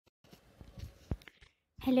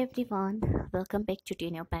Hello everyone, welcome back to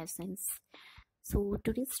DNA Passions. So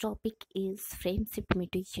today's topic is frameshift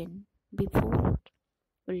mutation. Before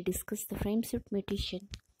we'll discuss the frameshift mutation,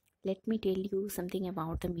 let me tell you something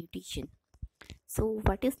about the mutation. So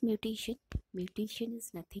what is mutation? Mutation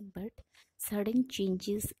is nothing but sudden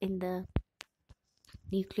changes in the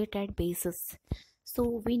nucleotide bases.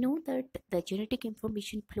 So we know that the genetic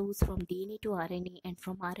information flows from DNA to RNA and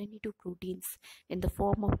from RNA to proteins in the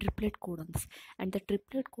form of triplet codons, and the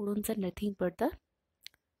triplet codons are nothing but the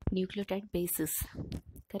nucleotide bases,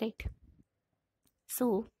 correct?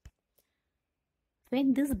 So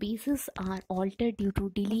when these bases are altered due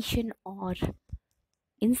to deletion or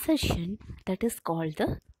insertion, that is called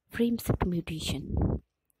the frameshift mutation.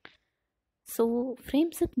 So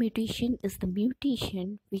frameshift mutation is the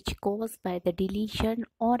mutation which caused by the deletion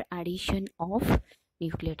or addition of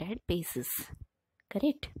nucleotide bases,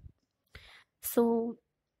 correct? So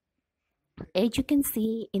as you can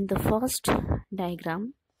see in the first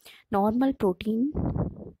diagram, normal protein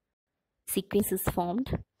sequence is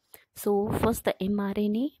formed. So first the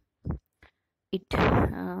mRNA, it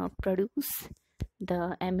produce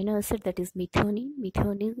the amino acid that is methionine.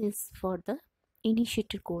 Methionine is for the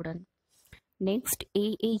initiator codon. Next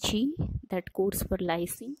AAG, that codes for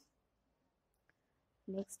lysine.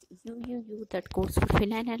 Next UUU, that codes for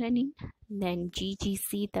phenylalanine. Then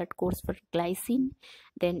GGC, that codes for glycine.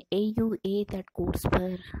 Then AUA, that codes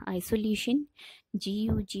for isoleucine.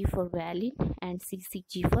 GUG for valine, and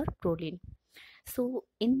CCG for proline. So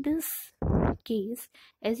in this case,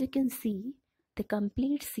 as you can see, the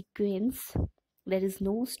complete sequence, there is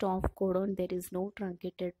no stop codon, there is no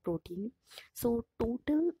truncated protein. So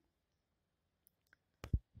total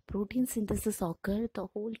protein synthesis occurs, the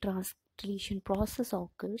whole translation process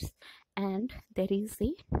occurs, and there is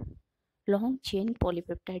a long chain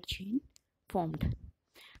polypeptide chain formed.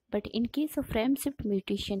 But in case of frameshift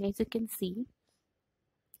mutation, as you can see,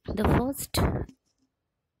 the first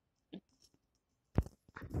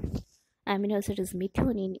amino acid is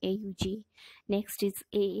methionine, AUG. Next is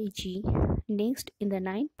AAG. Next, in the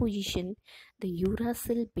 9th position, the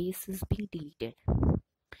uracil base is being deleted.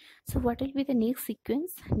 So what will be the next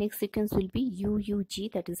sequence? Next sequence will be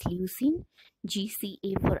UUG, that is leucine,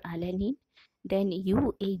 GCA for alanine, then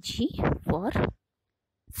UAG for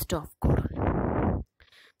stop codon.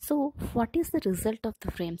 So what is the result of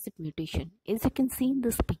the frameshift mutation? As you can see in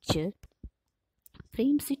this picture,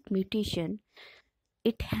 frameshift mutation,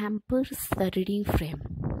 it hampers the reading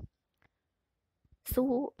frame.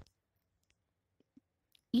 So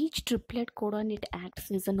each triplet codon, it acts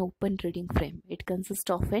as an open reading frame. It consists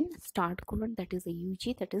of an start codon, that is a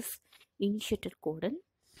UG, that is initiator codon,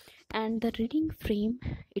 and the reading frame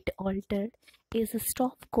it altered is a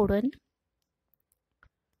stop codon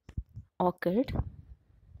occurred.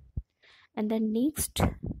 And the next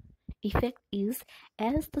effect is,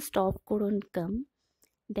 as the stop codon come,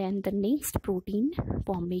 then the next protein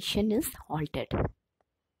formation is altered.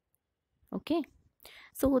 Okay,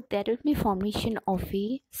 so there will be formation of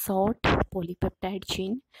a short polypeptide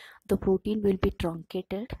chain. The protein will be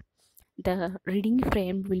truncated, the reading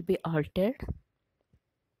frame will be altered,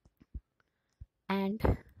 and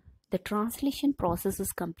the translation process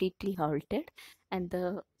is completely halted, and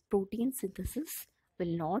the protein synthesis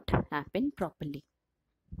will not happen properly.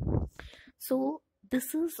 So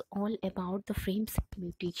this is all about the frameshift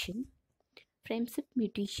mutation. Frameshift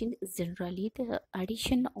mutation is generally the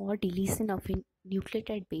addition or deletion of a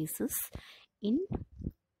nucleotide bases in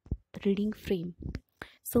reading frame.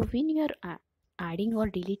 So when you are adding or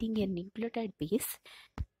deleting a nucleotide base,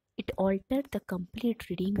 it alters the complete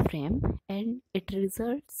reading frame, and it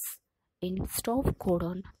results in stop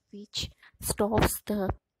codon, which stops the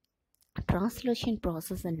translation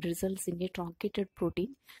process and results in a truncated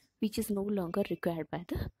protein which is no longer required by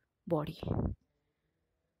the body.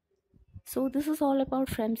 So this is all about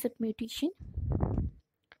frameshift mutation.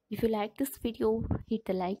 If you like this video, hit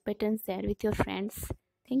the like button, share with your friends.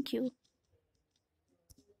 Thank you.